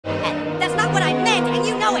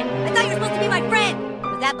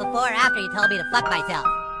her after you told me to fuck myself.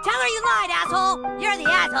 Tell her you lied, asshole! You're the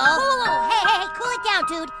asshole! Whoa, hey, cool it down,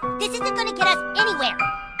 dude. This isn't gonna get us anywhere.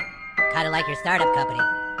 Kinda like your startup company.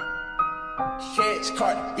 Catch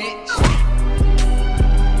caught, bitch.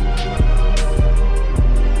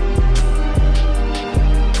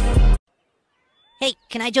 Hey,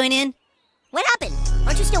 can I join in? What happened?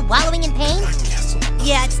 Aren't you still wallowing in pain?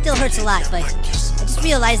 Yeah, it still hurts a lot, but I just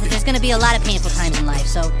realized that there's gonna be a lot of painful times in life,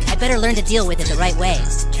 so I better learn to deal with it the right way.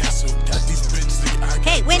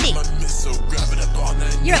 Hey, Wendy!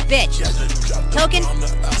 You're a bitch. Token?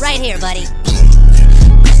 Right here, buddy.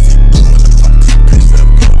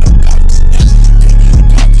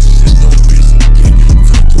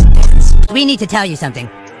 We need to tell you something.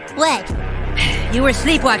 What? You were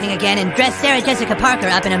sleepwalking again and dressed Sarah Jessica Parker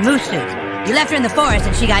up in a moose suit. You left her in the forest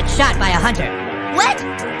and she got shot by a hunter. What?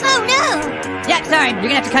 Oh no! Yeah, sorry, you're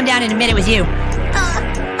gonna have to come down and admit it was you.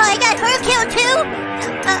 I got her killed too?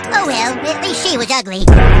 Oh well, at least she was ugly.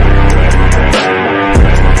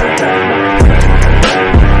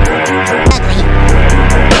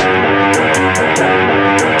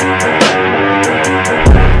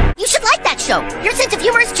 You should like that show. Your sense of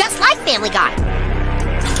humor is just like Family Guy.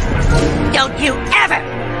 Don't you ever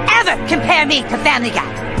compare me to Family Guy.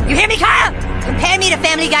 You hear me, Kyle? Compare me to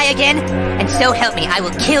Family Guy again, and so help me, I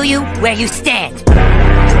will kill you where you stand.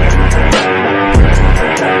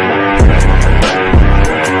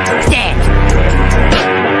 Stand.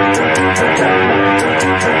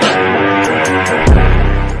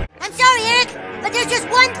 I'm sorry, Eric, but there's just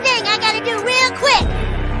one thing I gotta do real quick.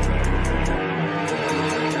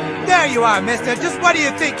 There you are, mister. Just what do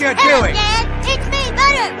you think you're Hello, doing? Dad. It's me,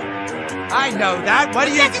 Butter. I know that. What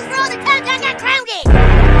do you... This is for all the times I got grounded.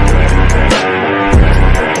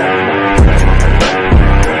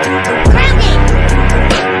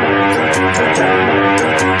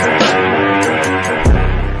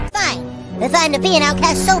 Fine. If I'm to be an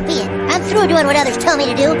outcast, so be it. I'm through doing what others tell me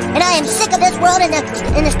to do, and I am sick of this world and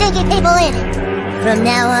the stinky people in it. From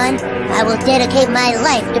now on, I will dedicate my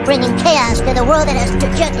life to bringing chaos to the world that has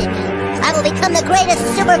rejected me. I will become the greatest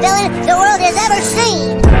supervillain the world has ever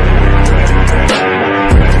seen.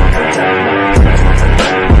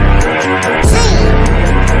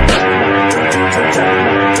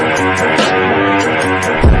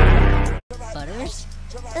 Butters?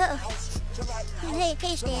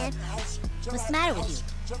 Hey, Stan. What's the matter with you?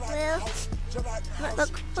 Well,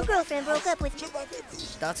 my girlfriend broke up with me.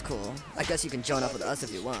 That's cool. I guess you can join up with us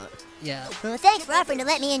if you want. Yeah. Well, thanks for offering to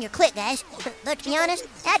let me in your clique, guys. But to be honest,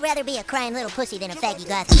 I'd rather be a crying little pussy than a faggy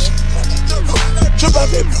goth kid.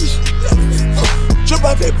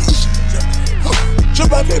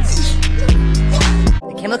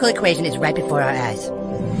 The chemical equation is right before our eyes.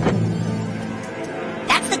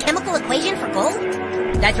 That's the chemical equation for gold?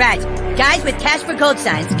 That's right. Guys with cash for gold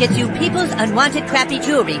signs gets you people's unwanted crappy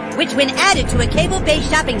jewelry, which when added to a cable-based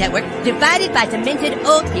shopping network divided by demented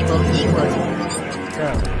old people equals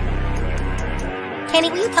gold. Kenny,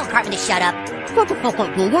 will you tell Cartman to shut up? What the fuck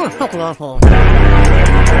up, dude? You're a fucking asshole.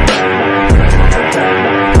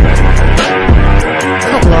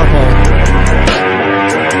 Fucking asshole.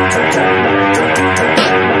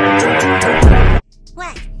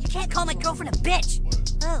 What? You can't call my girlfriend a bitch.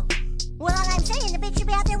 Oh. Well, all I'm saying, the bitch should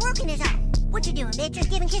be out there working his own. What you doing, bitch? Just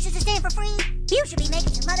giving kisses to Stan for free? You should be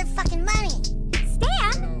making some motherfucking money.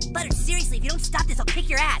 Stan? Butter, seriously, if you don't stop this, I'll kick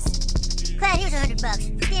your ass. Clyde, here's $100.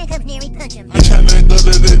 Stan comes near me, punch him.